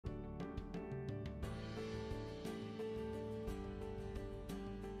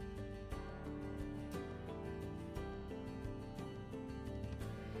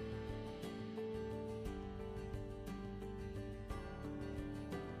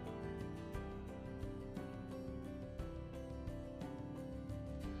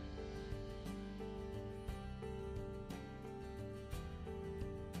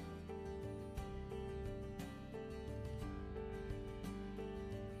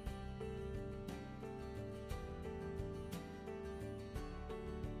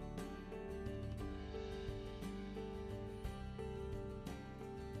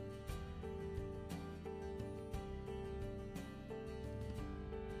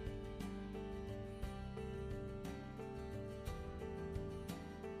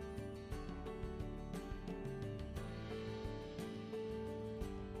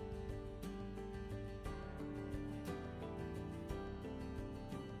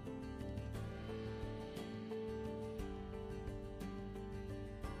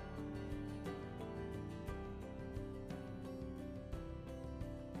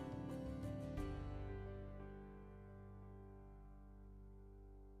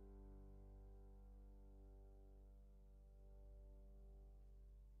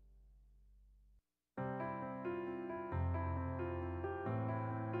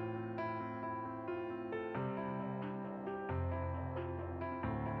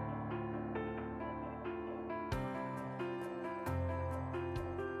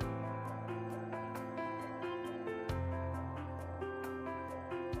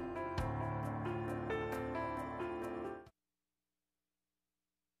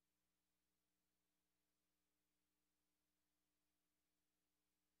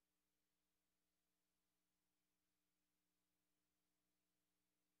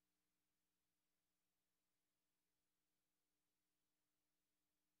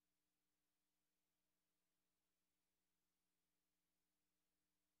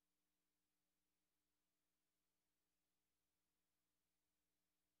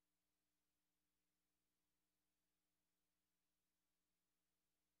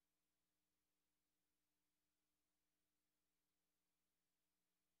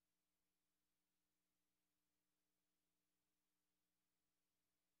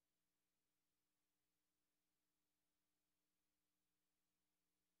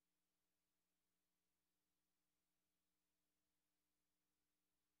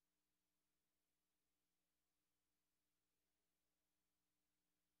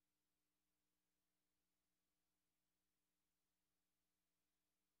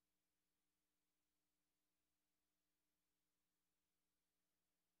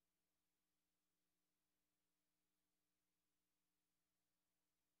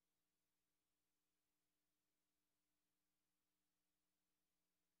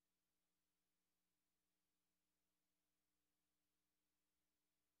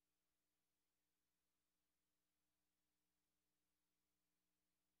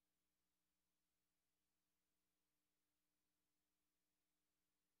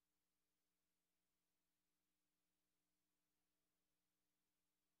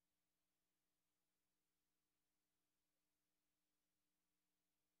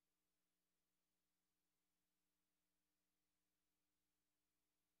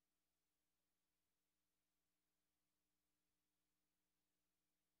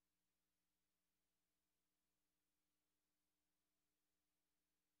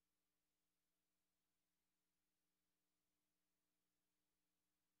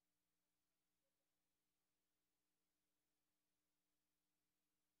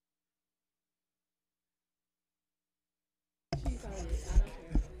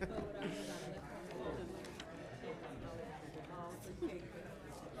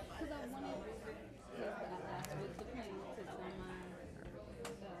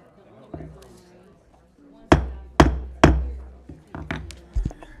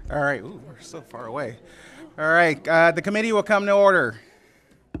All right, ooh, we're so far away. All right, the committee will come to order.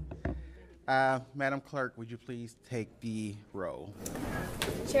 Madam Clerk, would you please take the roll?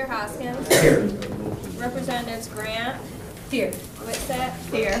 Chair Hoskins. Here. Representatives Grant. Here. Whitsett.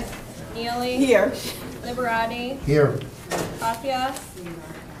 Here. Neely. Here. Liberati. Here. Papias.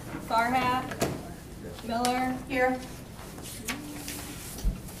 Farhat. Miller. Here.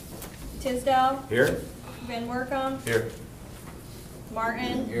 Tisdale. Here. Van Workum. Here.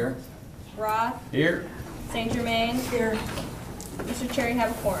 Martin. Here. Roth. Here. St. Germain. Here. Mr. Chair, you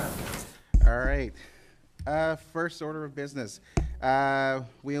have a quorum. All right. First order of business.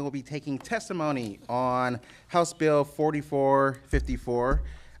 We will be taking testimony on House Bill 4454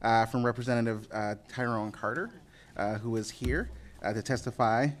 from Representative Tyrone Carter, who is here to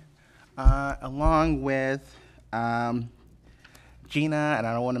testify, along with Gina, and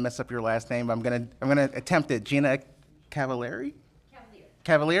I don't want to mess up your last name, but I'm gonna attempt it. Gina Cavalier.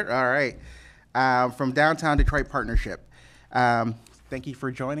 Cavalier. All right. From Downtown Detroit Partnership. Thank you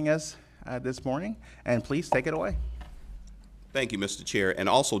for joining us this morning, and please take it away. Thank you, Mr. Chair. And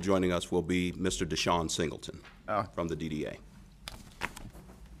also joining us will be Mr. Deshaun Singleton from the DDA.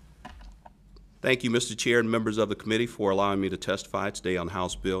 Thank you, Mr. Chair and members of the committee, for allowing me to testify today on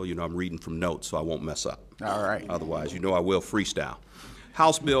House Bill. You know, I'm reading from notes, so I won't mess up. All right. Otherwise, you know I will freestyle.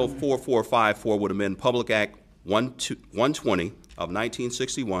 House Bill 4454 would amend Public Act 120 of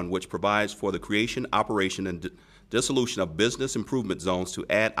 1961, which provides for the creation, operation, and dissolution of business improvement zones to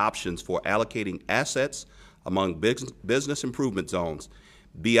add options for allocating assets among business improvement zones,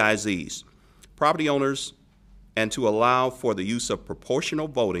 BIZs, property owners, and to allow for the use of proportional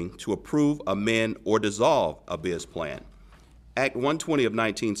voting to approve, amend, or dissolve a BIZ plan. Act 120 of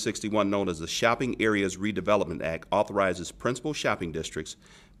 1961, known as the Shopping Areas Redevelopment Act, authorizes principal shopping districts,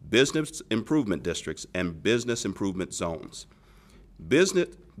 business improvement districts, and business improvement zones.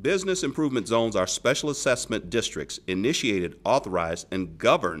 Business improvement zones are special assessment districts initiated, authorized, and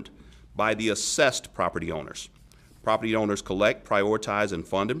governed by the assessed property owners. Property owners collect, prioritize, and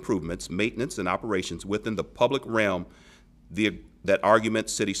fund improvements, maintenance, and operations within the public realm that augment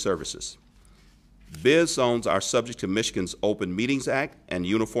city services. BIZ zones are subject to Michigan's Open Meetings Act and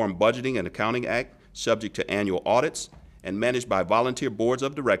Uniform Budgeting and Accounting Act, subject to annual audits, and managed by volunteer boards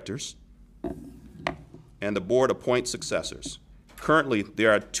of directors, and the board appoints successors. Currently,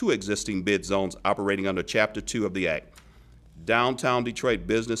 there are 2 existing BIZ zones operating under Chapter 2 of the Act: Downtown Detroit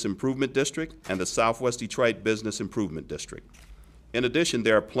Business Improvement District and the Southwest Detroit Business Improvement District. In addition,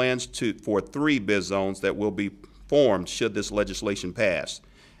 there are plans for 3 BIZ zones that will be formed should this legislation pass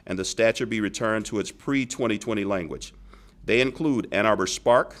and the statute be returned to its pre-2020 language. They include Ann Arbor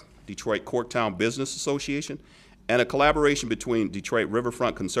Spark, Detroit Corktown Business Association, and a collaboration between Detroit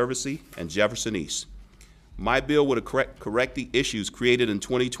Riverfront Conservancy and Jefferson East. My bill would correct the issues created in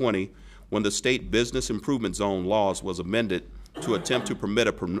 2020 when the state business improvement zone laws was amended to attempt to permit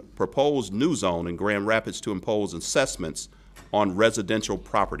a proposed new zone in Grand Rapids to impose assessments on residential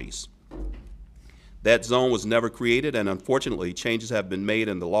properties. That zone was never created, and unfortunately, changes have been made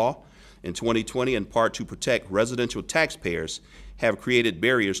in the law in 2020 in part to protect residential taxpayers have created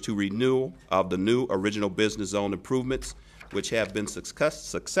barriers to renewal of the new original business zone improvements, which have been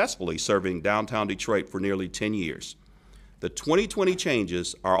successfully serving downtown Detroit for nearly 10 years. The 2020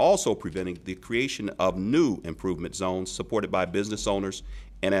 changes are also preventing the creation of new improvement zones supported by business owners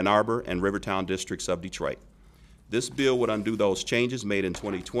in Ann Arbor and Rivertown districts of Detroit. This bill would undo those changes made in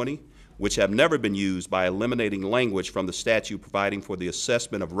 2020, which have never been used, by eliminating language from the statute providing for the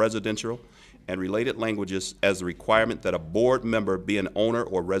assessment of residential and related languages as the requirement that a board member be an owner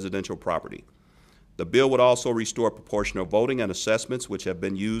or residential property. The bill would also restore proportional voting and assessments, which have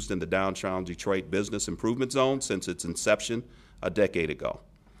been used in the downtown Detroit Business Improvement Zone since its inception a decade ago.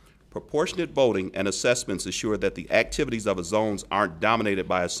 Proportionate voting and assessments assure that the activities of a zone aren't dominated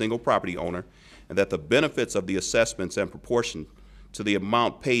by a single property owner, and that the benefits of the assessments and proportion to the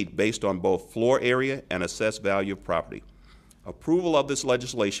amount paid based on both floor area and assessed value of property. Approval of this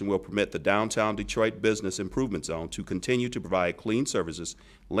legislation will permit the Downtown Detroit Business Improvement Zone to continue to provide clean services,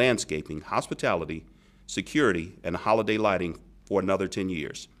 landscaping, hospitality, security, and holiday lighting for another 10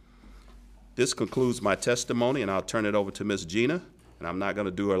 years. This concludes my testimony, and I'll turn it over to Ms. Gina, and I'm not going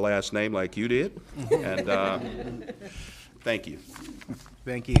to do her last name like you did. And thank you.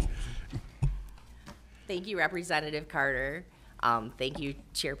 Thank you. Thank you, Representative Carter. Thank you,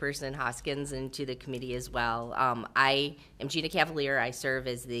 Chairperson Hoskins, and to the committee as well. I am Gina Cavalier. I serve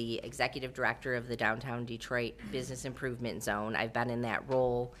as the Executive Director of the Downtown Detroit Business Improvement Zone. I've been in that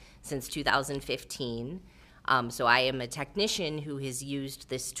role since 2015. So I am a technician who has used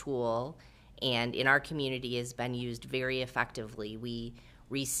this tool, and in our community has been used very effectively. We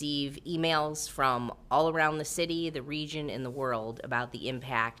receive emails from all around the city, the region, and the world about the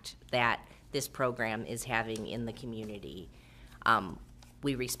impact that this program is having in the community.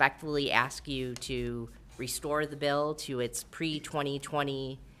 We respectfully ask you to restore the bill to its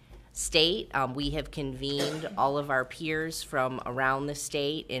pre-2020 state. We have convened all of our peers from around the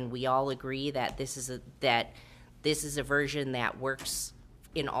state, and we all agree that this is a version that works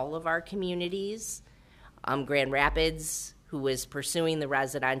in all of our communities. Grand Rapids, who was pursuing the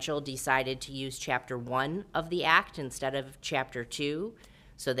residential, decided to use Chapter 1 of the Act instead of Chapter 2.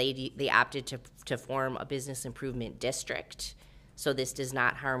 So they opted to form a business improvement district. So this does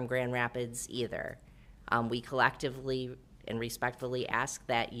not harm Grand Rapids either. We collectively and respectfully ask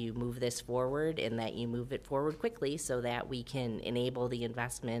that you move this forward and that you move it forward quickly so that we can enable the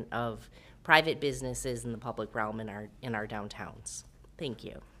investment of private businesses in the public realm in our downtowns. Thank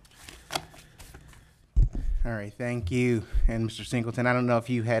you. All right, thank you. And Mr. Singleton, I don't know if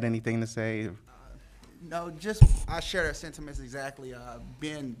you had anything to say. No, just I share their sentiments exactly.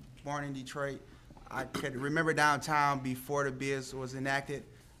 Being born in Detroit, I could remember downtown before the biz was enacted.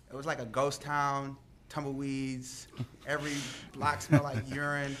 It was like a ghost town, tumbleweeds, every block smelled like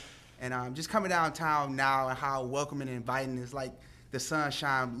urine. And just coming downtown now and how welcoming and inviting is, like the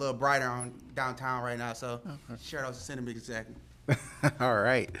sunshine a little brighter on downtown right now. So share those sentiments exactly. All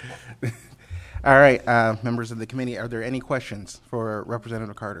right. All right, members of the committee, are there any questions for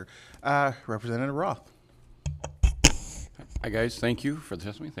Representative Carter? Representative Roth. Hi, guys. Thank you for the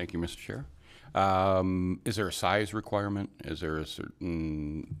testimony. Thank you, Mr. Chair. Is there a size requirement? Is there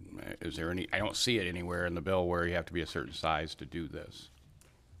any, I don't see it anywhere in the bill where you have to be a certain size to do this.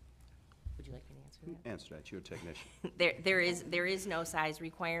 Would you like me to answer that? Answer that. You're a technician. There is no size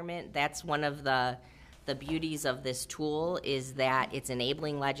requirement. That's one of the beauties of this tool, is that it's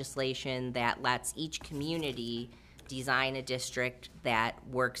enabling legislation that lets each community design a district that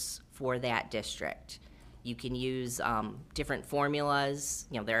works for that district. You can use different formulas.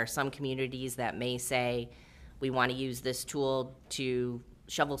 You know, there are some communities that may say, we want to use this tool to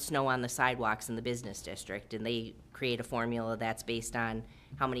shovel snow on the sidewalks in the business district, and they create a formula that's based on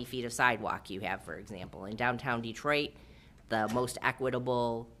how many feet of sidewalk you have, for example. In downtown Detroit, the most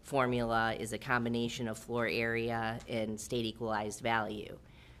equitable formula is a combination of floor area and state equalized value.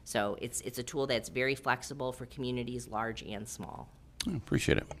 So it's a tool that's very flexible for communities large and small. I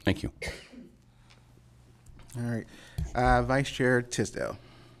appreciate it. Thank you. All right, Vice Chair Tisdale.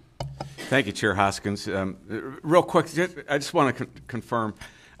 Thank you, Chair Hoskins. Real quick, I just want to confirm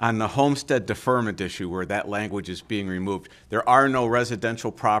on the homestead deferment issue where that language is being removed. There are no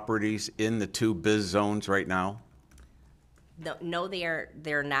residential properties in the two biz zones right now? No,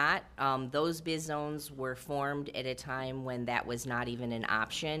 they're not. Those biz zones were formed at a time when that was not even an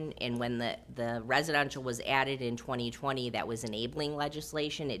option, and when the residential was added in 2020, that was enabling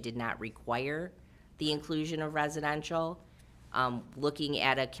legislation. It did not require the inclusion of residential. Looking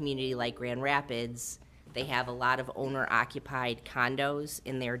at a community like Grand Rapids, they have a lot of owner-occupied condos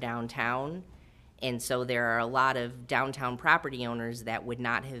in their downtown, and so there are a lot of downtown property owners that would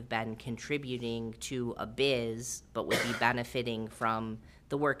not have been contributing to a biz, but would be benefiting from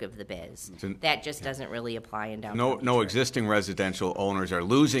the work of the biz. That just doesn't really apply in downtown No Detroit. existing residential owners are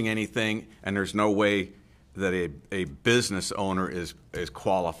losing anything, and there's no way that a business owner is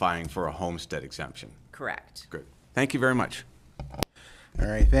qualifying for a homestead exemption. Correct. Good. Thank you very much. All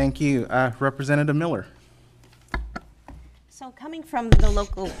right, thank you. Representative Miller. So coming from the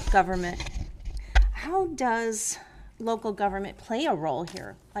local government, how does local government play a role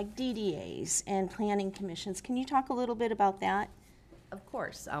here, like DDAs and planning commissions? Can you talk a little bit about that? Of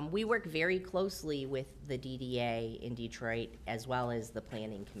course. We work very closely with the DDA in Detroit as well as the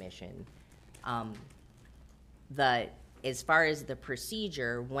Planning Commission. As far as the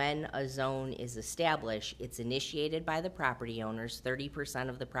procedure, when a zone is established, it's initiated by the property owners. 30%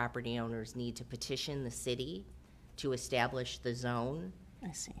 of the property owners need to petition the city to establish the zone.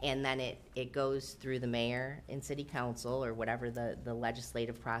 I see. And then it goes through the mayor and city council, or whatever the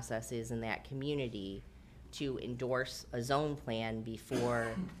legislative process is in that community, to endorse a zone plan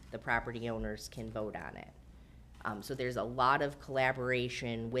before the property owners can vote on it. So there's a lot of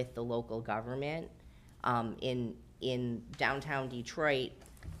collaboration with the local government. In downtown Detroit,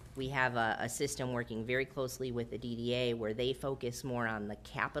 we have a system working very closely with the DDA where they focus more on the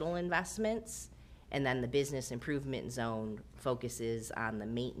capital investments, and then the business improvement zone focuses on the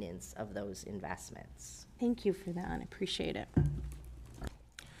maintenance of those investments. Thank you for that. I appreciate it. All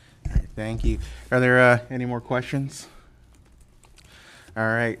right, thank you. Are there any more questions? All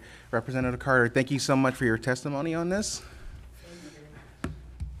right, Representative Carter, thank you so much for your testimony on this.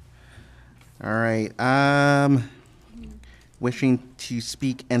 All right. wishing to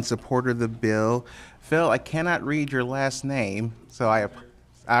speak in support of the bill. Phil, I cannot read your last name, so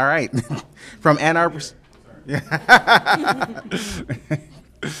all right. From Ann Arbor.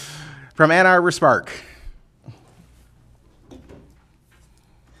 From Ann Arbor Spark. Good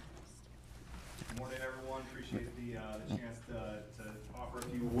morning, everyone. Appreciate the chance to offer a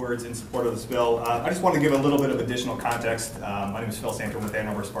few words in support of this bill. I just want to give a little bit of additional context. My name is Phil Santer with Ann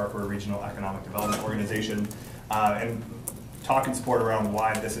Arbor Spark. We're a regional economic development organization, and talk in support around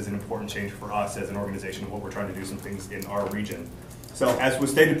why this is an important change for us as an organization and what we're trying to do some things in our region. So as was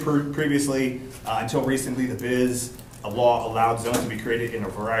stated previously, until recently, the BIZ law allowed zones to be created in a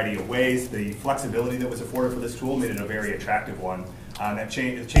variety of ways. The flexibility that was afforded for this tool made it a very attractive one. The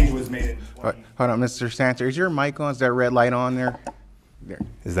change was made in Hold on, Mr. Santer. Is your mic on? Is that red light on there? There.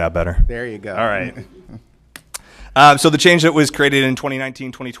 Is that better? There you go. All right. So the change that was created in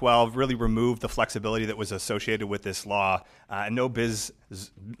 2019-2012 really removed the flexibility that was associated with this law. And no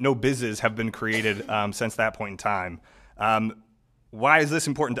BIZs have been created since that point in time. Why is this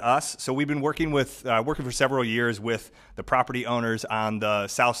important to us? So we've been working for several years with the property owners on the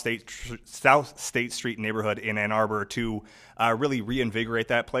South State Street neighborhood in Ann Arbor to really reinvigorate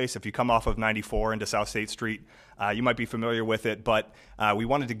that place. If you come off of 94 into South State Street, you might be familiar with it, but we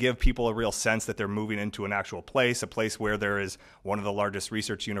wanted to give people a real sense that they're moving into an actual place, a place where there is one of the largest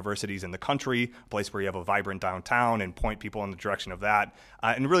research universities in the country, a place where you have a vibrant downtown, and point people in the direction of that,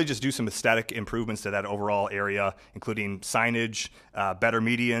 and really just do some aesthetic improvements to that overall area, including signage, better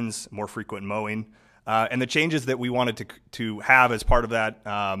medians, more frequent mowing. And the changes that we wanted to have as part of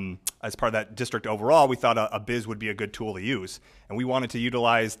that district overall, we thought a BIZ would be a good tool to use. And we wanted to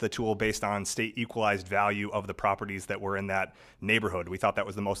utilize the tool based on state equalized value of the properties that were in that neighborhood. We thought that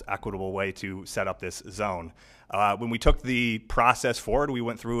was the most equitable way to set up this zone. When we took the process forward, we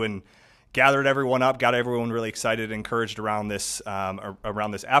went through and gathered everyone up, got everyone really excited, encouraged around this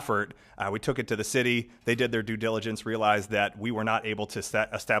effort. We took it to the city. They did their due diligence, realized that we were not able to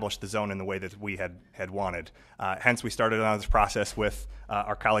establish the zone in the way that we had wanted. Hence, we started on this process with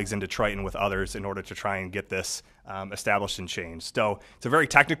our colleagues in Detroit and with others in order to try and get this established and changed. So it's a very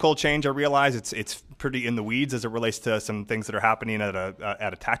technical change. I realize it's pretty in the weeds as it relates to some things that are happening at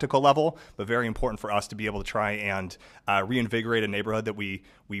a tactical level, but very important for us to be able to try and reinvigorate a neighborhood that we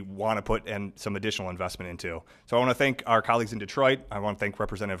want to put and some additional investment into. So I want to thank our colleagues in Detroit. I want to thank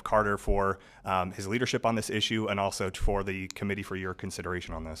Representative Carter for his leadership on this issue, and also for the committee for your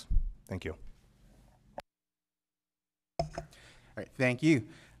consideration on this. Thank you. All right, thank you.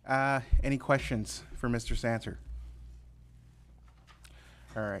 Any questions for Mr. Santer?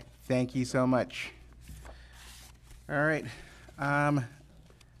 All right, thank you so much. All right,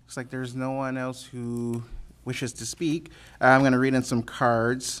 looks like there's no one else who wishes to speak. I'm going to read in some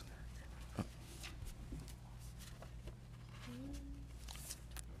cards.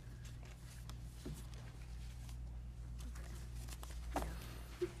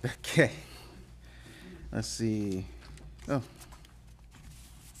 Okay, let's see. Oh.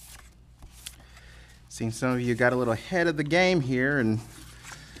 Seems some of you got a little ahead of the game here and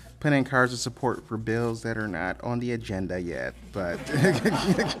put in cards of support for bills that are not on the agenda yet, but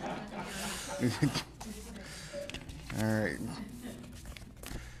all right.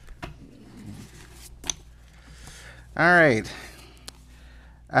 All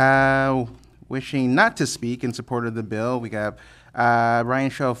right. Wishing not to speak in support of the bill, we got Ryan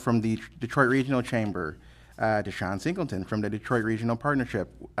Shelf from the Detroit Regional Chamber, Deshaun Singleton from the Detroit Regional Partnership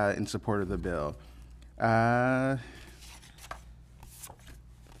in support of the bill.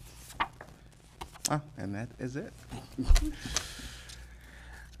 And that is it.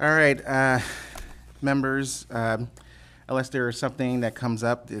 All right, members, unless there is something that comes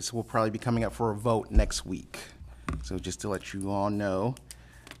up, this will probably be coming up for a vote next week. So just to let you all know.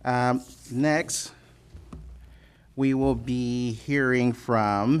 Next, we will be hearing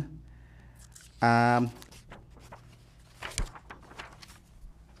from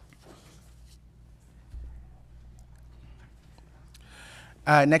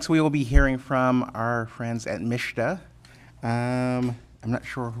next, we will be hearing from our friends at MSHDA. I'm not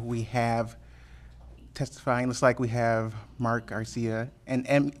sure who we have testifying. Looks like we have Mark Garcia and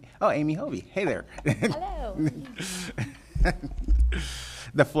Amy Hovey. Hey there. Hello.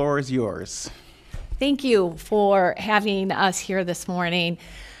 The floor is yours. Thank you for having us here this morning.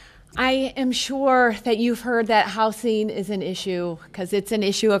 I am sure that you've heard that housing is an issue, because it's an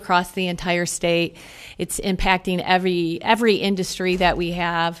issue across the entire state. It's impacting every industry that we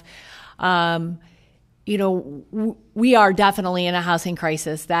have. We are definitely in a housing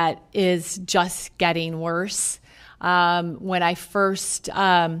crisis that is just getting worse. When I first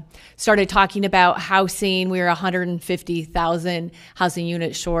started talking about housing, we were 150,000 housing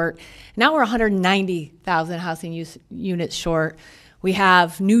units short. Now we're 190,000 housing units short. We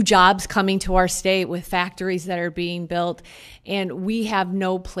have new jobs coming to our state with factories that are being built, and we have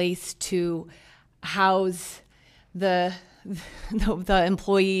no place to house the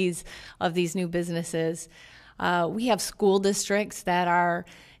employees of these new businesses. We have school districts that are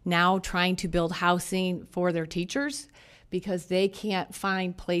now trying to build housing for their teachers because they can't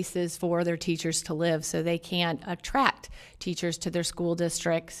find places for their teachers to live, so they can't attract teachers to their school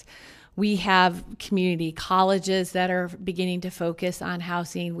districts. We have community colleges that are beginning to focus on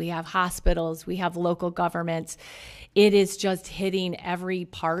housing. We have hospitals. We have local governments. It is just hitting every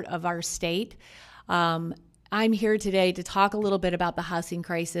part of our state. I'm here today to talk a little bit about the housing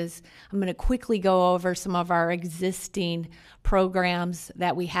crisis. I'm going to quickly go over some of our existing programs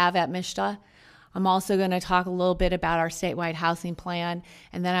that we have at MSHDA. I'm also going to talk a little bit about our statewide housing plan,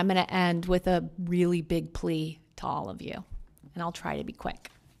 and then I'm going to end with a really big plea to all of you, and I'll try to be quick.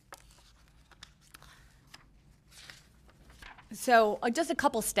 So just a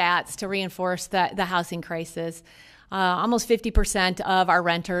couple stats to reinforce the housing crisis. Almost 50% of our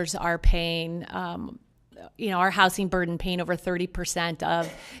renters are paying, our housing burden, paying over 30% of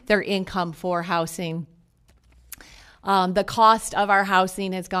their income for housing. The cost of our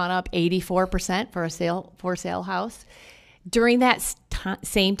housing has gone up 84% for a for-sale house. During that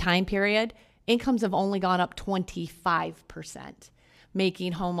same time period, incomes have only gone up 25%.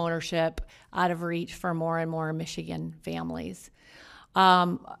 Making home ownership out of reach for more and more Michigan families.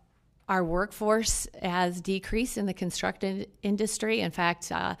 Our workforce has decreased in the construction industry. In fact,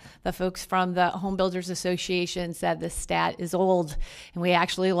 the folks from the Home Builders Association said this stat is old, and we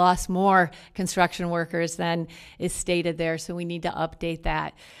actually lost more construction workers than is stated there, so we need to update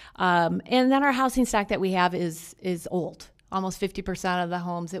that. And then our housing stock that we have is old. Almost 50% of the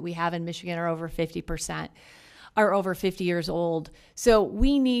homes that we have in Michigan are over 50%. Are over 50 years old. So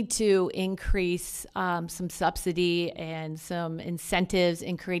we need to increase some subsidy and some incentives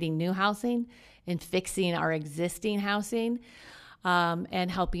in creating new housing and fixing our existing housing and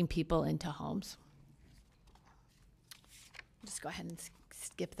helping people into homes. Just go ahead and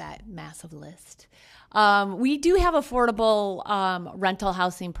skip that massive list. We do have affordable rental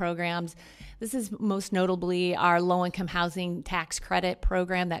housing programs. This is most notably our low-income housing tax credit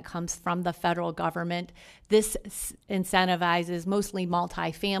program that comes from the federal government. This incentivizes mostly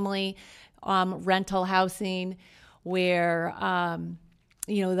multifamily rental housing where,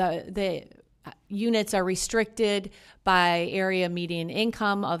 the units are restricted by area median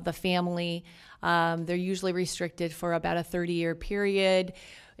income of the family. They're usually restricted for about a 30-year period,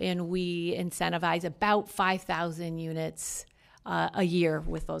 and we incentivize about 5,000 units a year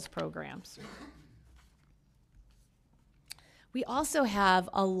with those programs. We also have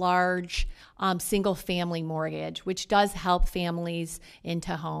a large single-family mortgage, which does help families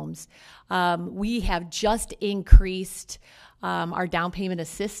into homes. We have just increased our down payment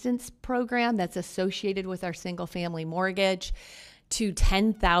assistance program that's associated with our single-family mortgage to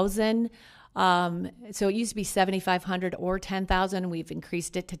 $10,000. So it used to be $7,500 or $10,000. We've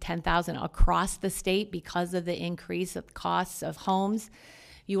increased it to $10,000 across the state because of the increase of costs of homes.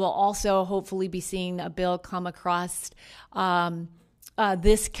 You will also hopefully be seeing a bill come across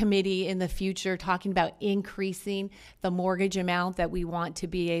this committee in the future talking about increasing the mortgage amount that we want to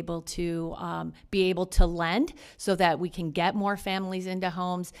be able to lend so that we can get more families into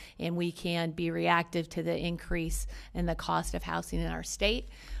homes and we can be reactive to the increase in the cost of housing in our state.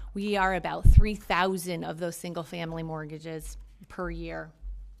 We are about 3,000 of those single-family mortgages per year.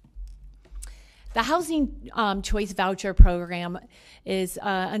 The Housing Choice Voucher Program is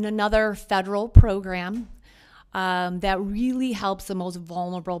another federal program that really helps the most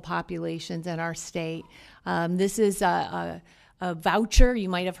vulnerable populations in our state. This is a voucher, you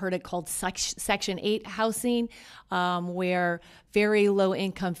might have heard it called Section 8 housing, where very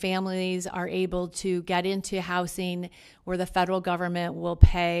low-income families are able to get into housing where the federal government will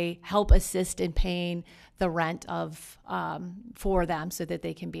help assist in paying the rent for them so that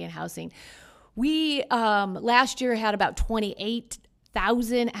they can be in housing. We last year had about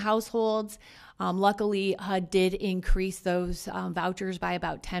 28,000 households. Luckily, HUD did increase those vouchers by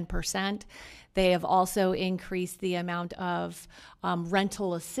about 10%. They have also increased the amount of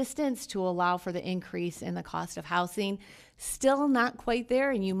rental assistance to allow for the increase in the cost of housing. Still not quite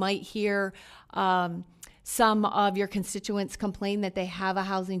there, and you might hear some of your constituents complain that they have a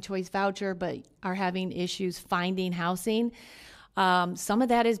housing choice voucher but are having issues finding housing. Some of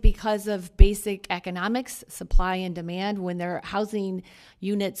that is because of basic economics, supply and demand. When their housing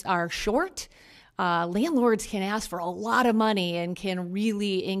units are short, landlords can ask for a lot of money and can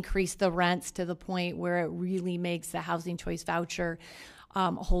really increase the rents to the point where it really makes the housing choice voucher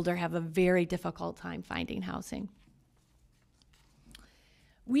holder have a very difficult time finding housing.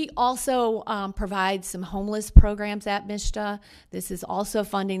 We also provide some homeless programs at MSHDA. This is also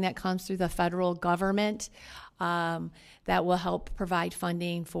funding that comes through the federal government that will help provide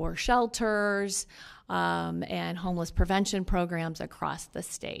funding for shelters and homeless prevention programs across the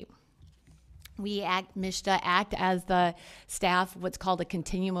state. We at MSHDA act as the staff, what's called a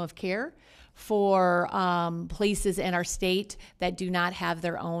continuum of care for places in our state that do not have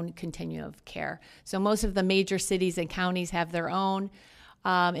their own continuum of care. So most of the major cities and counties have their own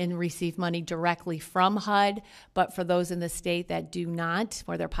and receive money directly from HUD, but for those in the state that do not,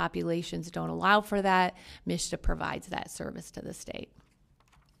 or their populations don't allow for that, MSHDA provides that service to the state.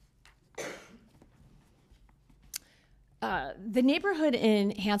 The Neighborhood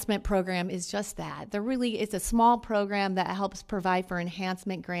Enhancement Program is just that. It's a small program that helps provide for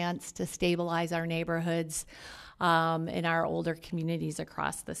enhancement grants to stabilize our neighborhoods in our older communities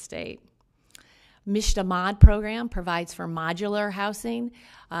across the state. MSHDA Mod program provides for modular housing.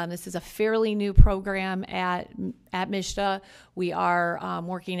 This is a fairly new program at MSHDA. We are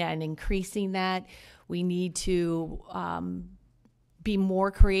working at increasing that. We need to be more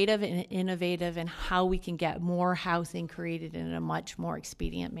creative and innovative in how we can get more housing created in a much more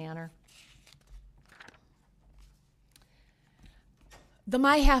expedient manner. The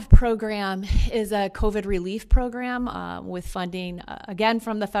MyHalf program is a COVID relief program with funding, again,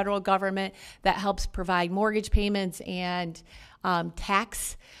 from the federal government that helps provide mortgage payments and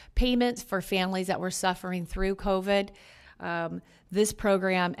tax payments for families that were suffering through COVID. This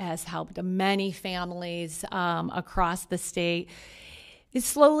program has helped many families across the state. It's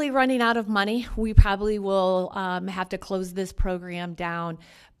slowly running out of money. We probably will have to close this program down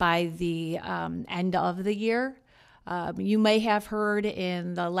by the end of the year. You may have heard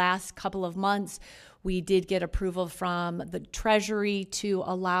in the last couple of months, we did get approval from the Treasury to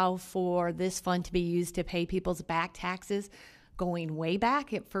allow for this fund to be used to pay people's back taxes going way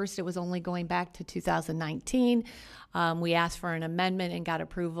back. At first, it was only going back to 2019. We asked for an amendment and got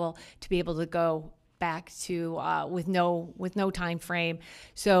approval to be able to go back to with no time frame.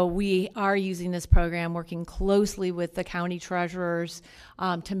 So we are using this program, working closely with the county treasurers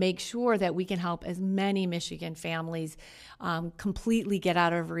to make sure that we can help as many Michigan families completely get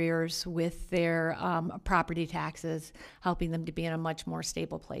out of arrears with their property taxes, helping them to be in a much more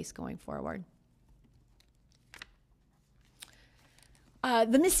stable place going forward.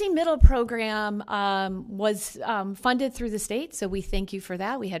 The Missing Middle program was funded through the state, so we thank you for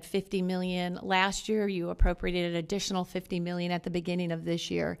that. We had $50 million last year. You appropriated an additional $50 million at the beginning of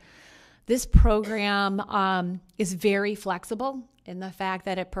this year. This program is very flexible in the fact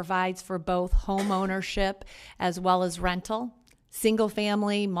that it provides for both home ownership as well as rental, single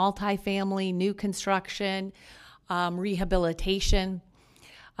family, multifamily, new construction, rehabilitation.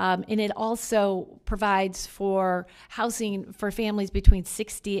 And it also provides for housing for families between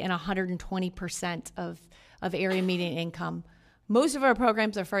 60 and 120% of area median income. Most of our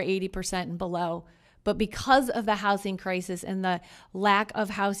programs are for 80% and below. But because of the housing crisis and the lack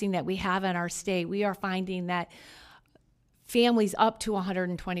of housing that we have in our state, we are finding that families up to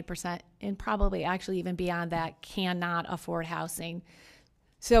 120% and probably actually even beyond that cannot afford housing.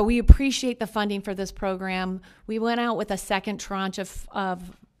 So we appreciate the funding for this program. We went out with a second tranche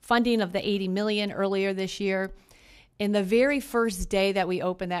of funding of the $80 million earlier this year. In the very first day that we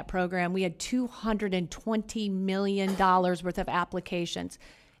opened that program, we had $220 million worth of applications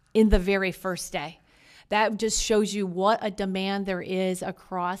in the very first day. That just shows you what a demand there is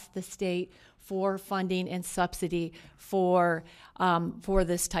across the state for funding and subsidy for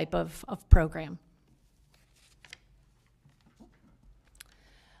this type of program.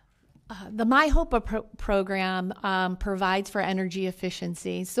 The MyHOPA program provides for energy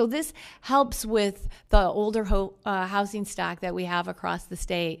efficiency. So this helps with the older housing stock that we have across the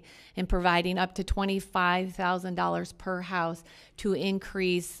state in providing up to $25,000 per house to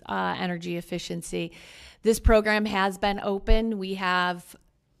increase energy efficiency. This program has been open. We have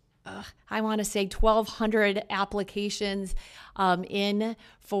I want to say 1,200 applications in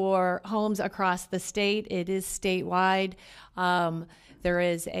for homes across the state. It is statewide. There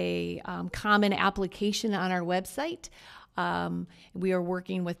is a common application on our website. We are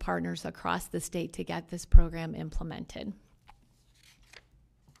working with partners across the state to get this program implemented.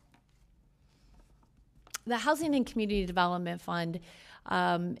 The Housing and Community Development Fund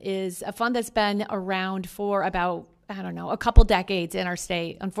is a fund that's been around for about, a couple decades in our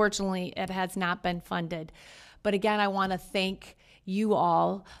state. Unfortunately, it has not been funded. But again, I want to thank you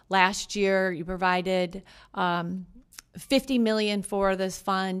all. Last year, you provided $50 million for this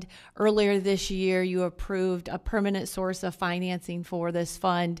fund. Earlier this year, you approved a permanent source of financing for this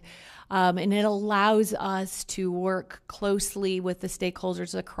fund. And it allows us to work closely with the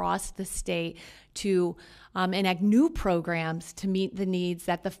stakeholders across the state to enact new programs to meet the needs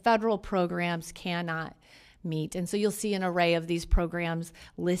that the federal programs cannot meet. And so you'll see an array of these programs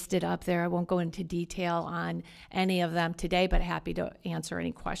listed up there. I won't go into detail on any of them today, but happy to answer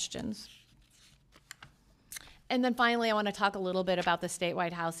any questions. And then finally, I want to talk a little bit about the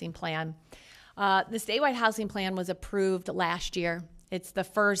statewide housing plan. The statewide housing plan was approved last year. It's the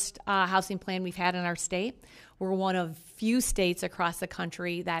first housing plan we've had in our state. We're one of few states across the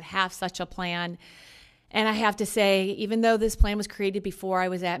country that have such a plan. And I have to say, even though this plan was created before I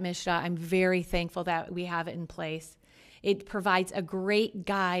was at MSHDA, I'm very thankful that we have it in place. It provides a great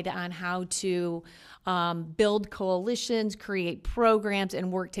guide on how to build coalitions, create programs,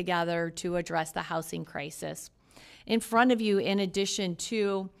 and work together to address the housing crisis. In front of you, in addition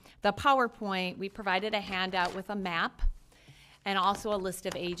to the PowerPoint, we provided a handout with a map and also a list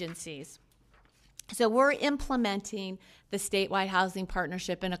of agencies. So we're implementing the statewide housing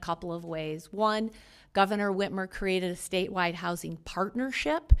partnership in a couple of ways. One, Governor Whitmer created a statewide housing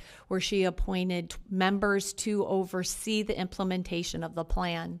partnership where she appointed members to oversee the implementation of the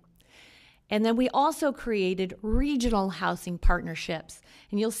plan. And then we also created regional housing partnerships.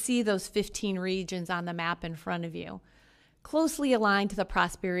 And you'll see those 15 regions on the map in front of you, closely aligned to the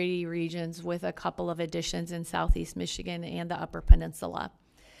prosperity regions with a couple of additions in Southeast Michigan and the Upper Peninsula.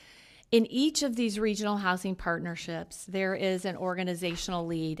 In each of these regional housing partnerships, there is an organizational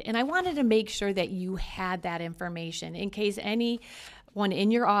lead. And I wanted to make sure that you had that information in case anyone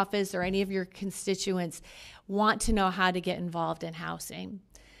in your office or any of your constituents want to know how to get involved in housing.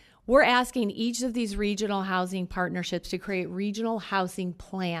 We're asking each of these regional housing partnerships to create regional housing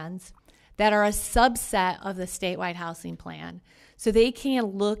plans that are a subset of the statewide housing plan. So they can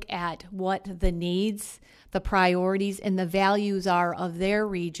look at what the needs, the priorities, and the values are of their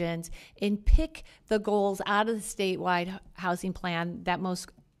regions and pick the goals out of the statewide housing plan that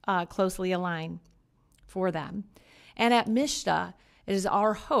most closely align for them. And at MSHDA, it is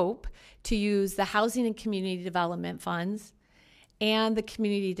our hope to use the Housing and Community Development Funds and the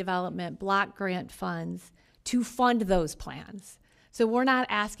Community Development Block Grant Funds to fund those plans. So we're not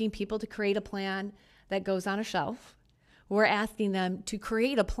asking people to create a plan that goes on a shelf. We're asking them to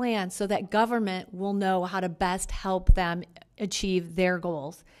create a plan so that government will know how to best help them achieve their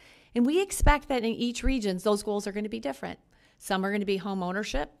goals. And we expect that in each region, those goals are going to be different. Some are going to be home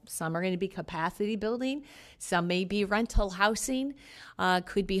ownership. Some are going to be capacity building. Some may be rental housing,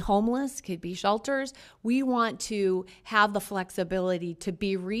 could be homeless, could be shelters. We want to have the flexibility to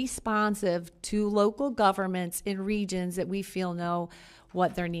be responsive to local governments in regions that we feel know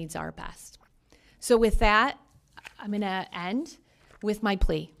what their needs are best. So with that, I'm going to end with my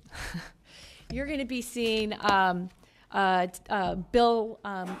plea. You're going to be seeing a bill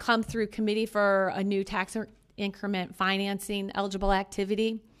come through committee for a new tax increment financing eligible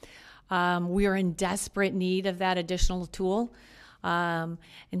activity. We are in desperate need of that additional tool. And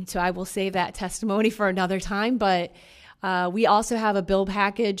so I will save that testimony for another time, but we also have a bill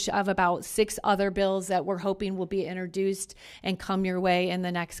package of about 6 other bills that we're hoping will be introduced and come your way in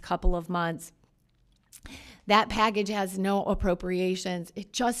the next couple of months. That package has no appropriations.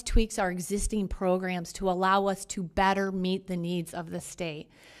 It just tweaks our existing programs to allow us to better meet the needs of the state.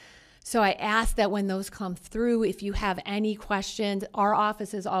 So I ask that when those come through, if you have any questions, our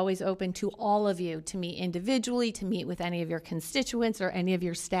office is always open to all of you to meet individually, to meet with any of your constituents or any of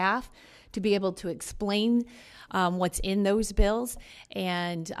your staff, to be able to explain what's in those bills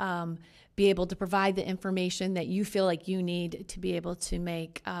and be able to provide the information that you feel like you need to be able to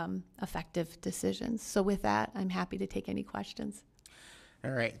make effective decisions. So with that, I'm happy to take any questions. All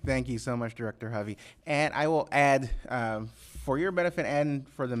right. Thank you so much, Director Hovey. And I will add, for your benefit and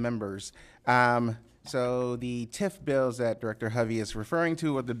for the members, so the TIF bills that Director Hovey is referring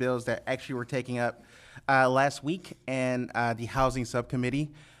to are the bills that actually were taken up last week in the Housing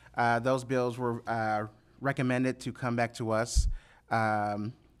Subcommittee. Those bills were recommended to come back to us,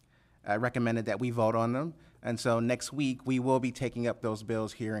 recommended that we vote on them. And so next week, we will be taking up those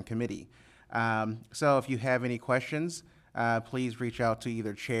bills here in committee. So if you have any questions, please reach out to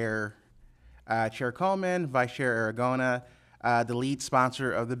either Chair Coleman, Vice Chair Aragona, the lead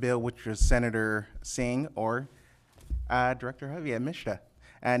sponsor of the bill, which is Senator Singh, or Director Hovey at MSHDA.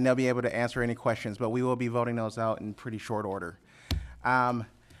 And they'll be able to answer any questions, but we will be voting those out in pretty short order.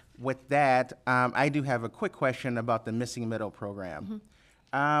 With that, I do have a quick question about the Missing Middle program.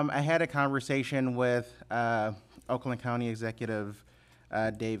 I had a conversation with Oakland County Executive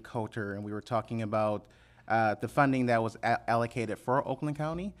Dave Coulter, and we were talking about the funding that was allocated for Oakland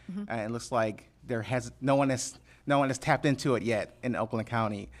County. It looks like no one has tapped into it yet in Oakland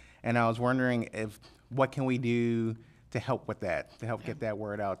County. And I was wondering what can we do to help with that, to help get that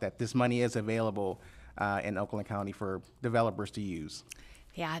word out that this money is available in Oakland County for developers to use.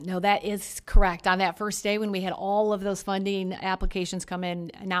 Yeah, no, that is correct. On that first day when we had all of those funding applications come in,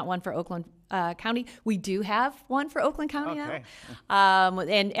 not one for Oakland County, we do have one for Oakland County now.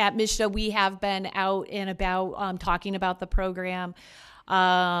 And at MSHDA, we have been out and about talking about the program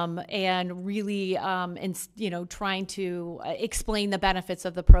and really, trying to explain the benefits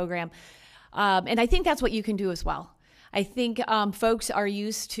of the program. And I think that's what you can do as well. I think folks are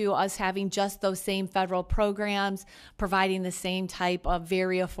used to us having just those same federal programs, providing the same type of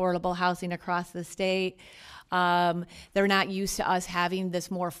very affordable housing across the state. They're not used to us having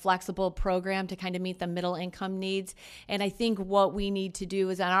this more flexible program to kind of meet the middle income needs. And I think what we need to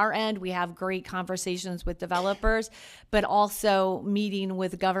do is on our end, we have great conversations with developers, but also meeting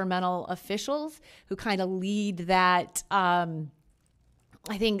with governmental officials who kind of lead that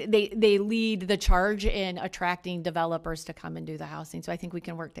I think they lead the charge in attracting developers to come and do the housing. So I think we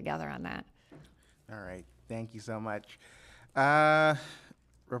can work together on that. All right. Thank you so much.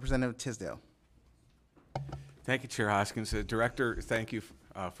 Representative Tisdale. Thank you, Chair Hoskins. Director, thank you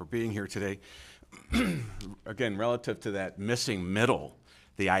for being here today. Again, relative to that missing middle,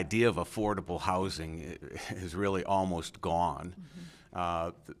 the idea of affordable housing is really almost gone.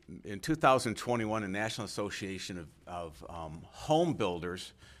 In 2021, the National Association of Home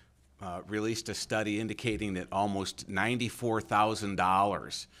Builders released a study indicating that almost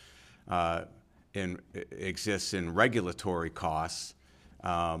 $94,000 exists in regulatory costs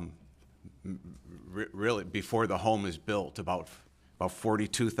really before the home is built, about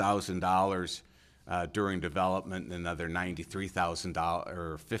 $42,000 during development, and another $93,000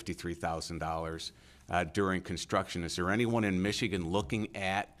 or $53,000 during construction. Is there anyone in Michigan looking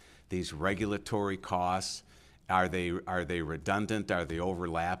at these regulatory costs? Are they redundant? Are they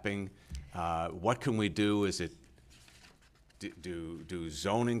overlapping? What can we do? Is it do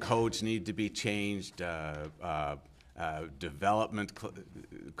zoning codes need to be changed? Development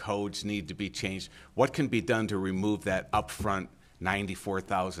codes need to be changed. What can be done to remove that upfront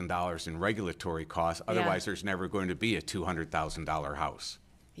 $94,000 in regulatory costs? Otherwise, there's never going to be a $200,000 house.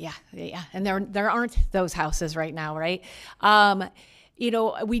 Yeah, and there aren't those houses right now, right?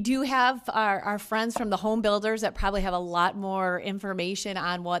 We do have our friends from the home builders that probably have a lot more information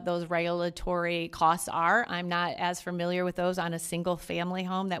on what those regulatory costs are. I'm not as familiar with those on a single family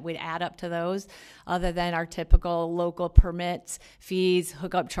home that would add up to those, other than our typical local permits, fees,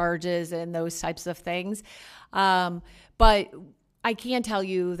 hookup charges, and those types of things. But I can tell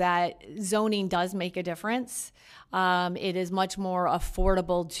you that zoning does make a difference. It is much more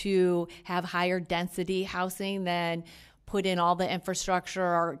affordable to have higher density housing than put in all the infrastructure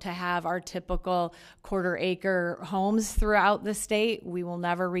or to have our typical quarter-acre homes throughout the state. We will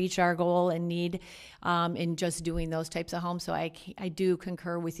never reach our goal and need in just doing those types of homes. So I do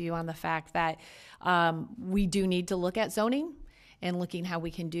concur with you on the fact that we do need to look at zoning and looking how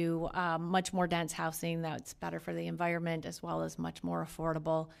we can do much more dense housing that's better for the environment, as well as much more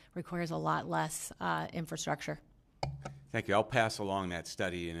affordable, requires a lot less infrastructure. Thank you. I'll pass along that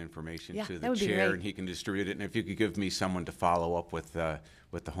study and information to the that would be chair, great. and he can distribute it. And if you could give me someone to follow up with the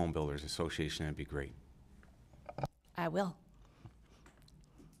Home Builders Association, that'd be great. I will.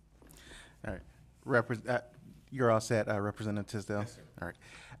 All right. You're all set, Representative Tisdale? Yes, sir. All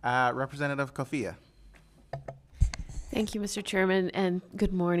right. Representative Kofia. Thank you, Mr. Chairman, and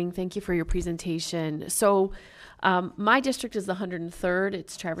good morning. Thank you for your presentation. So my district is the 103rd.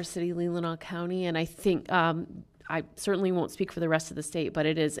 It's Traverse City, Leelanau County, and I think I certainly won't speak for the rest of the state, but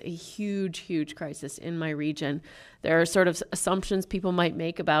it is a huge, huge crisis in my region. There are sort of assumptions people might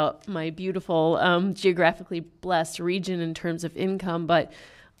make about my beautiful, geographically blessed region in terms of income, but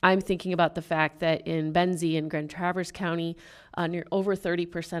I'm thinking about the fact that in Benzie and Grand Traverse County, near over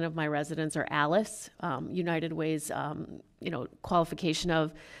 30% of my residents are ALICE, United Way's, qualification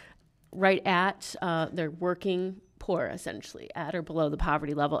of right at, they're working poor, essentially, at or below the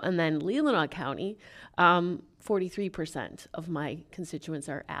poverty level. And then Leelanau County, 43% of my constituents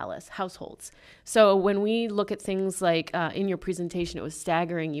are ALICE households. So when we look at things like in your presentation, it was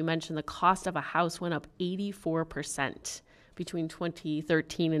staggering. You mentioned the cost of a house went up 84% between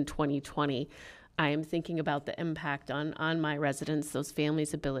 2013 and 2020. I am thinking about the impact on my residents, those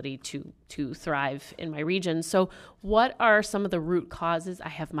families' ability to thrive in my region. So what are some of the root causes? I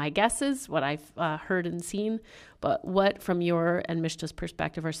have my guesses, what I've heard and seen, but what from your and Mishta's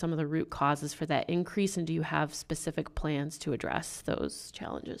perspective are some of the root causes for that increase, and do you have specific plans to address those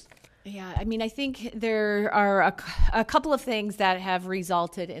challenges? Yeah, I mean, I think there are a couple of things that have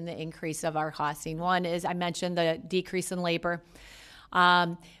resulted in the increase of our costing. One is I mentioned the decrease in labor.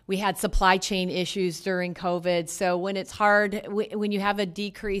 We had supply chain issues during COVID. So when it's hard, when you have a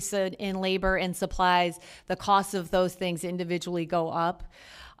decrease in labor and supplies, the costs of those things individually go up.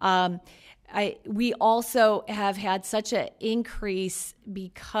 We also have had such an increase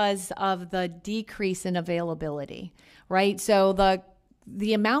because of the decrease in availability, right? So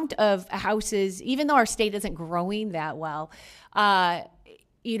the amount of houses, even though our state isn't growing that well, our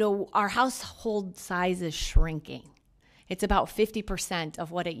household size is shrinking. It's about 50%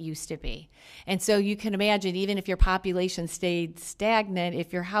 of what it used to be. And so you can imagine, even if your population stayed stagnant,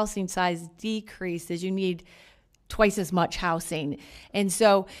 if your housing size decreases, you need twice as much housing. And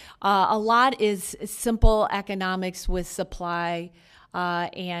so a lot is simple economics with supply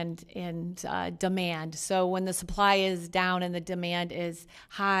and demand. So when the supply is down and the demand is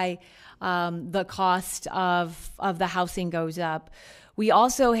high, the cost of the housing goes up. We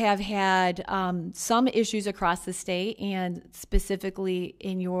also have had some issues across the state, and specifically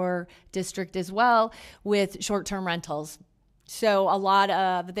in your district as well, with short-term rentals. So a lot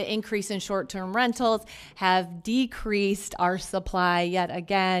of the increase in short-term rentals have decreased our supply yet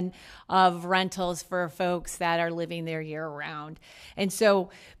again of rentals for folks that are living there year-round. And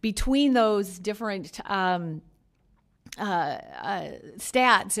so between those different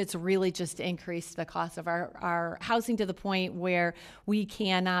stats, it's really just increased the cost of our housing to the point where we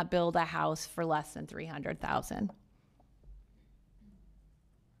cannot build a house for less than $300,000.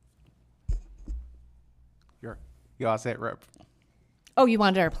 You all set, Rep? Oh, you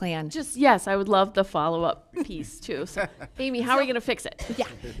wanted our plan? Yes, I would love the follow-up piece too. So, Amy, how are we going to fix it? Yeah.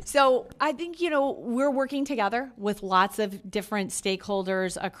 So I think, we're working together with lots of different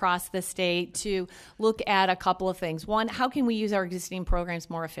stakeholders across the state to look at a couple of things. One, how can we use our existing programs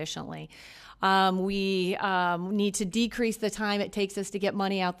more efficiently? We need to decrease the time it takes us to get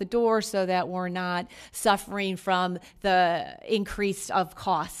money out the door so that we're not suffering from the increase of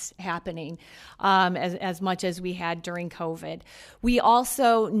costs happening as much as we had during COVID. We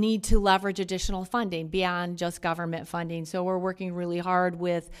also need to leverage additional funding beyond just government funding. So we're working really hard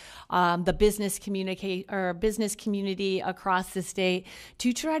with the business community across the state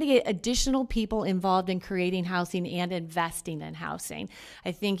to try to get additional people involved in creating housing and investing in housing.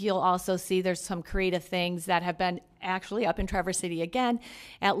 I think you'll also see there's some creative things that have been actually up in Traverse City again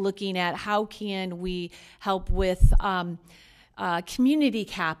at looking at how can we help with community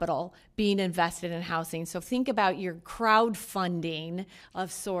capital being invested in housing. So think about your crowdfunding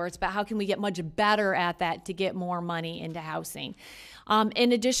of sorts, but how can we get much better at that to get more money into housing?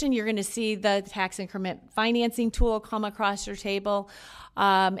 In addition, you're going to see the tax increment financing tool come across your table.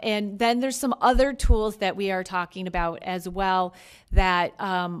 And then there's some other tools that we are talking about as well that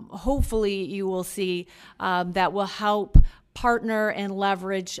hopefully you will see that will help partner and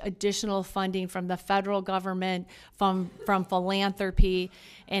leverage additional funding from the federal government, from philanthropy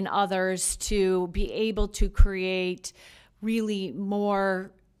and others to be able to create really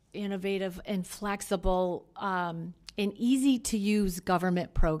more innovative and flexible and easy to use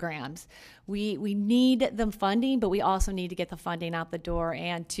government programs. We need the funding, but we also need to get the funding out the door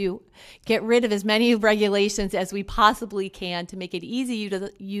and to get rid of as many regulations as we possibly can to make it easy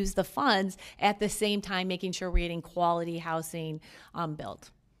to use the funds, at the same time making sure we're getting quality housing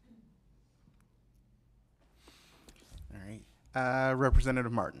built. All right.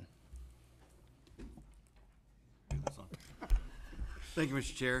 Representative Martin. Thank you,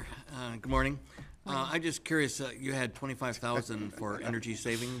 Mr. Chair. Good morning. I'm just curious, you had $25,000 for energy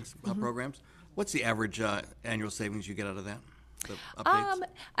savings programs. What's the average annual savings you get out of that? The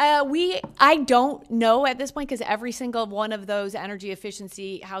updates? I don't know at this point because every single one of those energy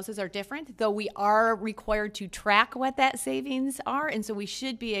efficiency houses are different, though we are required to track what that savings are, and so we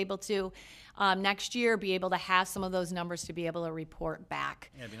should be able to next year be able to have some of those numbers to be able to report back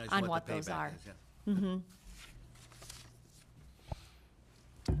on what those are.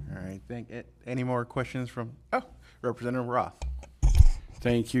 All right. Any more questions from Representative Roth?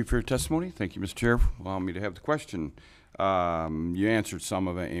 Thank you for your testimony. Thank you, Mr. Chair, for allowing me to have the question. You answered some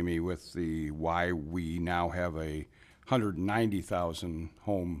of it, Amy, with the why we now have a 190,000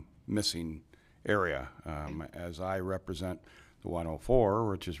 home missing area. As I represent the 104,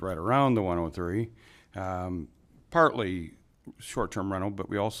 which is right around the 103, partly short-term rental, but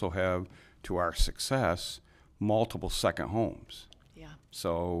we also have to our success, multiple second homes. Yeah.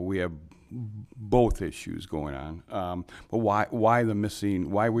 So we have both issues going on. But why the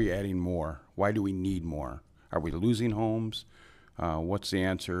missing? Why are we adding more? Why do we need more? Are we losing homes? What's the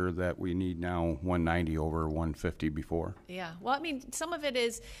answer that we need now 190 over 150 before? Yeah, well, I mean, some of it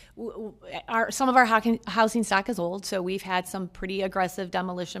is some of our housing stock is old, so we've had some pretty aggressive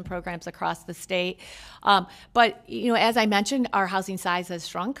demolition programs across the state. But as I mentioned, our housing size has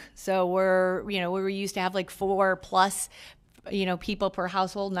shrunk. So we were used to have like 4+ people per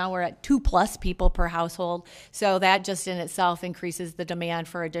household. Now we're at 2+ people per household. So that just in itself increases the demand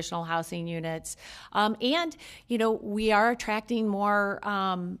for additional housing units. And we are attracting more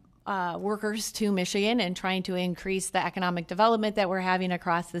workers to Michigan and trying to increase the economic development that we're having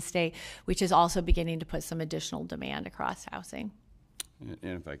across the state, which is also beginning to put some additional demand across housing. And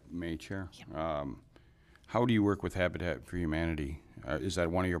if I may, Chair, how do you work with Habitat for Humanity? Is that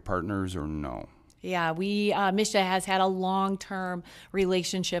one of your partners or no? Yeah, MSHDA has had a long-term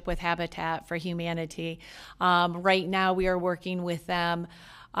relationship with Habitat for Humanity. Right now, we are working with them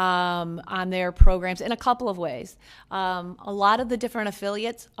on their programs in a couple of ways. A lot of the different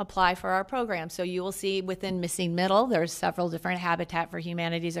affiliates apply for our program. So you will see within Missing Middle, there's several different Habitat for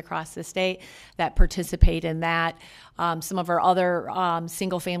Humanities across the state that participate in that. Some of our other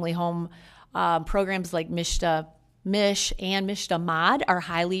single-family home programs like MSHDA MISH and MSHDA Mod are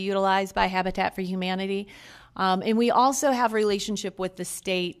highly utilized by Habitat for Humanity. And we also have a relationship with the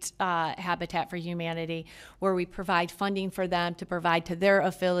state Habitat for Humanity, where we provide funding for them to provide to their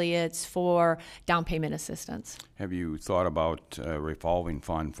affiliates for down payment assistance. Have you thought about a revolving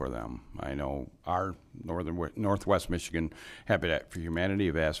fund for them? I know our Northwest Michigan Habitat for Humanity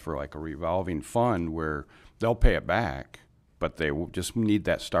have asked for like a revolving fund where they'll pay it back, but they will just need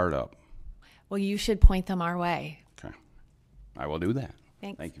that startup. Well, you should point them our way. Okay. I will do that.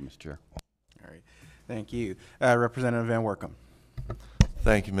 Thanks. Thank you, Mr. Chair. All right. Thank you. Representative Van Workum.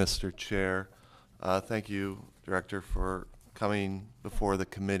 Thank you, Mr. Chair. Thank you, Director, for coming before the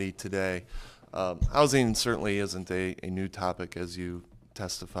committee today. Housing certainly isn't a new topic, as you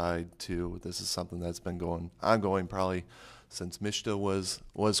testified to. This is something that's been ongoing probably since MSHDA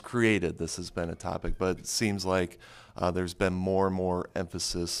was created. This has been a topic, but it seems like there's been more and more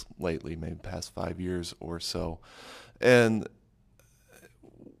emphasis lately, maybe the past 5 years or so. And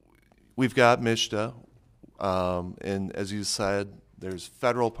we've got MSHDA, and as you said, there's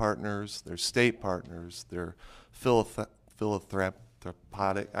federal partners, there's state partners, there are philanthropic.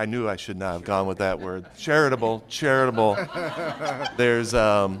 I knew I should not have gone with that word. Charitable.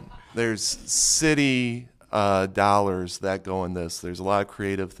 There's city dollars that go in this. There's a lot of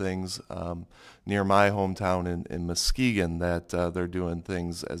creative things near my hometown in Muskegon that they're doing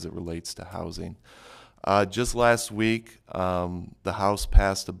things as it relates to housing. Just last week, the House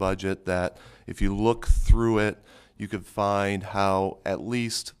passed a budget that, if you look through it, you could find how at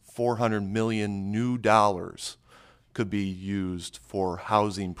least $400 million new dollars could be used for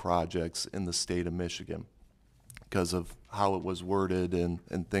housing projects in the state of Michigan because of how it was worded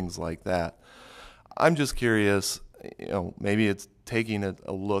and things like that. I'm just curious, maybe it's taking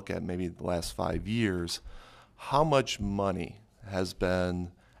a look at maybe the last 5 years, how much money has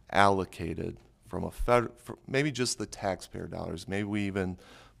been allocated from maybe just the taxpayer dollars. Maybe we even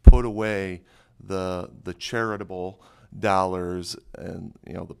put away the charitable dollars and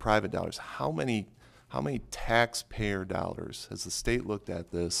the private dollars. How many taxpayer dollars has the state looked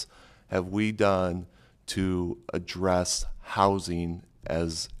at this? Have we done to address housing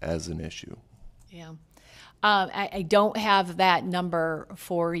as an issue? Yeah. I don't have that number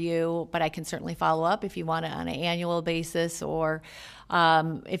for you, but I can certainly follow up if you want it on an annual basis or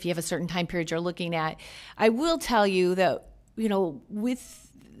if you have a certain time period you're looking at. I will tell you that,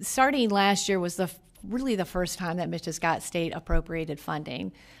 with starting last year was really the first time that MSHDA's got state appropriated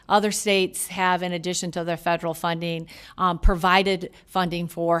funding. Other states have, in addition to their federal funding, provided funding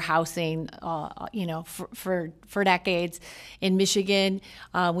for housing, for decades. In Michigan,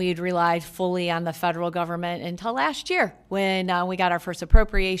 we had relied fully on the federal government until last year when we got our first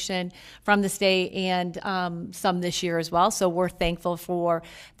appropriation from the state and some this year as well. So we're thankful for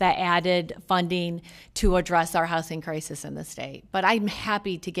the added funding to address our housing crisis in the state. But I'm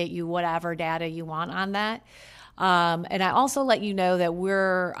happy to get you whatever data you want on that. And I also let you know that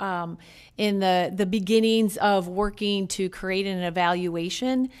we're in the beginnings of working to create an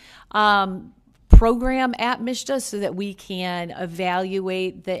evaluation program at MSHDA so that we can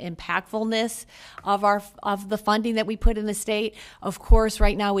evaluate the impactfulness of the funding that we put in the state. Of course,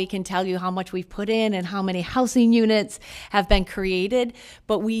 right now we can tell you how much we've put in and how many housing units have been created,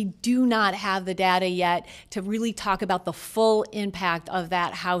 but we do not have the data yet to really talk about the full impact of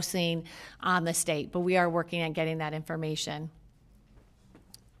that housing on the state. But we are working on getting that information.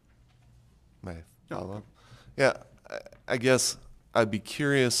 May I follow up? Yeah, I guess I'd be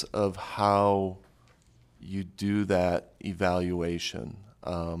curious of how you do that evaluation.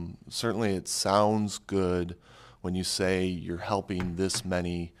 Certainly it sounds good when you say you're helping this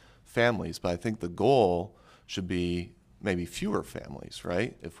many families, but I think the goal should be maybe fewer families,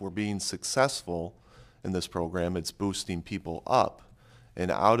 right? If we're being successful in this program, it's boosting people up and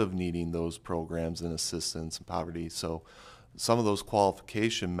out of needing those programs and assistance and poverty. So some of those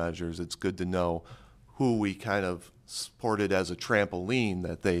qualification measures, it's good to know who we kind of supported as a trampoline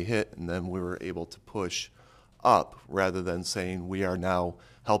that they hit, and then we were able to push up rather than saying we are now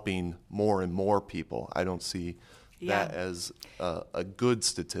helping more and more people. I don't see that as a good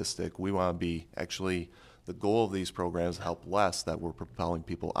statistic. We want to be actually, the goal of these programs help less, that we're propelling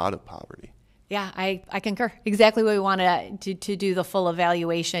people out of poverty. Yeah, I concur. Exactly what we want to do the full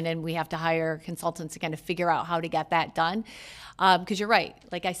evaluation, and we have to hire consultants to kind of figure out how to get that done. Because you're right.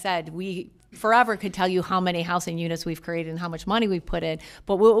 Like I said, we forever could tell you how many housing units we've created and how much money we've put in,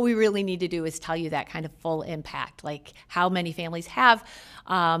 but what we really need to do is tell you that kind of full impact, like how many families have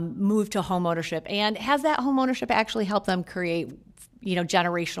moved to home ownership, and has that home ownership actually helped them create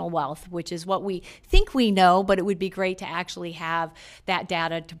generational wealth, which is what we think we know, but it would be great to actually have that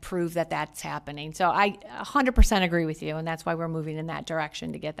data to prove that that's happening. So I 100% agree with you, and that's why we're moving in that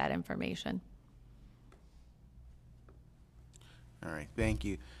direction to get that information. All right, thank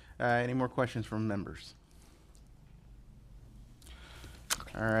you. Any more questions from members?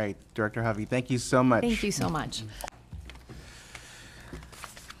 All right, Director Hovey, thank you so much. Thank you so much.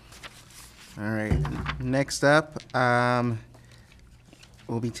 All right, next up,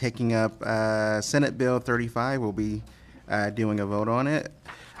 we'll be taking up Senate Bill 35. We'll be doing a vote on it.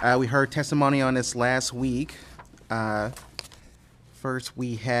 We heard testimony on this last week. First,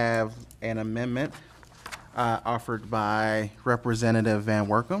 we have an amendment offered by Representative Van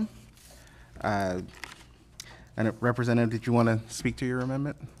Workum. And Representative, did you want to speak to your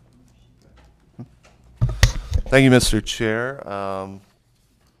amendment? Thank you, Mr. Chair.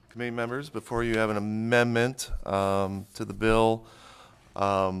 Committee members, before you have an amendment to the bill,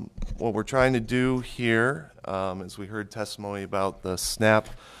 what we're trying to do here, as we heard testimony about the SNAP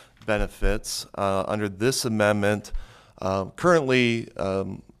benefits, under this amendment, currently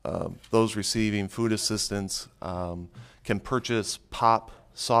those receiving food assistance can purchase pop,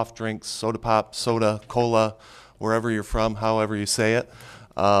 soft drinks, soda pop, soda, cola, wherever you're from, however you say it.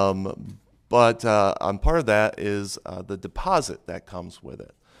 But on part of that is the deposit that comes with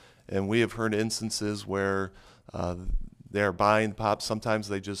it. And we have heard instances where they're buying pop. Sometimes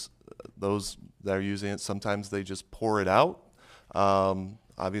they just, those that are using it, sometimes they just pour it out.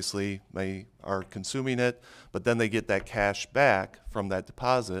 Obviously, they are consuming it, but then they get that cash back from that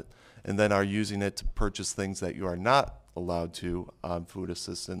deposit and then are using it to purchase things that you are not allowed to on food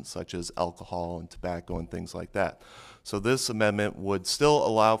assistance, such as alcohol and tobacco and things like that. So this amendment would still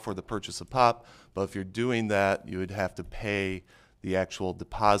allow for the purchase of pop, but if you're doing that, you would have to pay the actual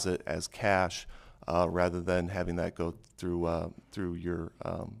deposit as cash rather than having that go through through your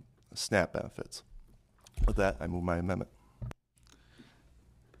SNAP benefits. With that, I move my amendment.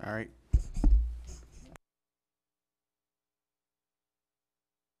 All right.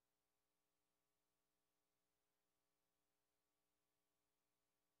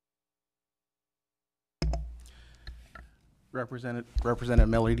 Representative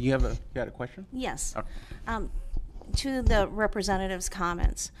Miller, do you have a question? Yes. Okay. To the representative's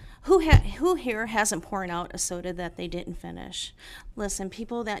comments, who here hasn't poured out a soda that they didn't finish? Listen,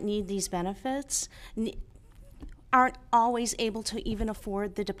 people that need these benefits aren't always able to even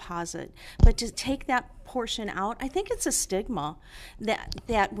afford the deposit. But to take that portion out, I think it's a stigma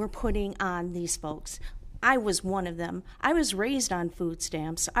that we're putting on these folks. I was one of them. I was raised on food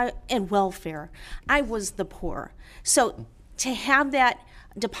stamps and welfare. I was the poor. So to have that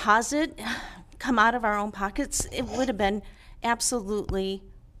deposit come out of our own pockets, it would have been absolutely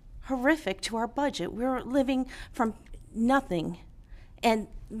horrific to our budget. We were living from nothing, and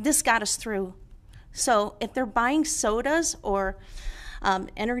this got us through. So if they're buying sodas or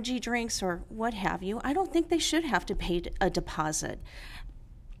energy drinks or what have you, I don't think they should have to pay a deposit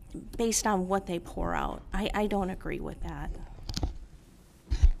based on what they pour out. I don't agree with that.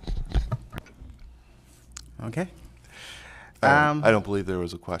 Okay. I don't believe there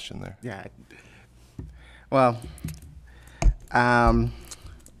was a question there. Yeah. Well,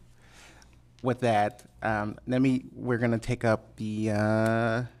 with that, we're going to take up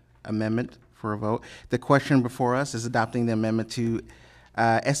the amendment for a vote. The question before us is adopting the amendment to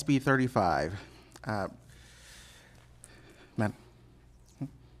SB 35.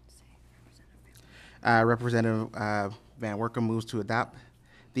 Representative Van Workum moves to adopt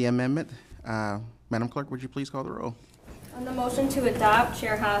the amendment. Madam Clerk, would you please call the roll? On the motion to adopt,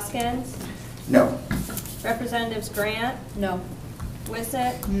 Chair Hoskins. No. Representatives Grant. No.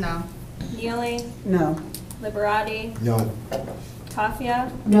 Wissett. No. Neely. No. Liberati. No.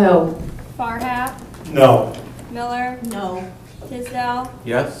 Tafia. No. Farhat. No. Miller. No. Tisdale.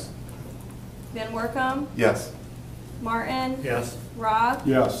 Yes. Van Workum. Yes. Martin. Yes. Roth.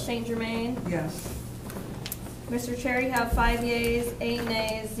 Yes. St. Germain. Yes. Mr. Chair, you have 5 yeas, 8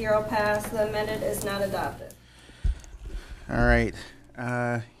 nays, 0 pass. The amendment is not adopted. All right.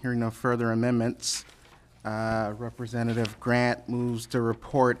 Hearing no further amendments, Representative Grant moves to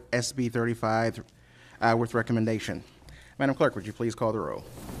report SB 35 with recommendation. Madam Clerk, would you please call the roll?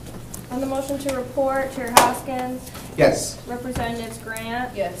 On the motion to report, Chair Hoskins. Yes. Representatives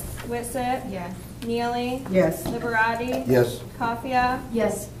Grant. Yes. Wissett. Yes. Neely. Yes. Liberati. Yes. Kafia.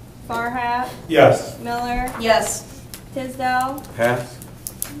 Yes. Farhat. Yes. Miller. Yes. Tisdale. Pass.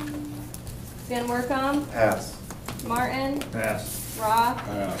 Van Workum. Pass. Martin. Pass. Roth.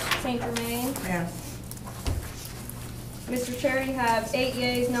 Pass. St. Germain. Pass. Mr. Chair, you have 8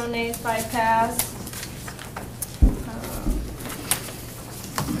 yeas, no nays, 5 pass.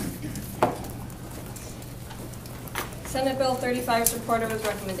 Senate Bill 35 is reported with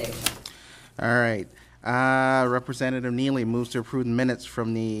recommendation. All right. Representative Neely moves to approve the minutes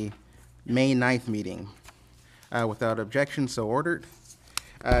from the May 9th meeting. Without objection, so ordered.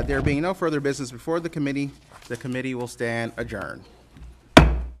 There being no further business before the committee will stand adjourned.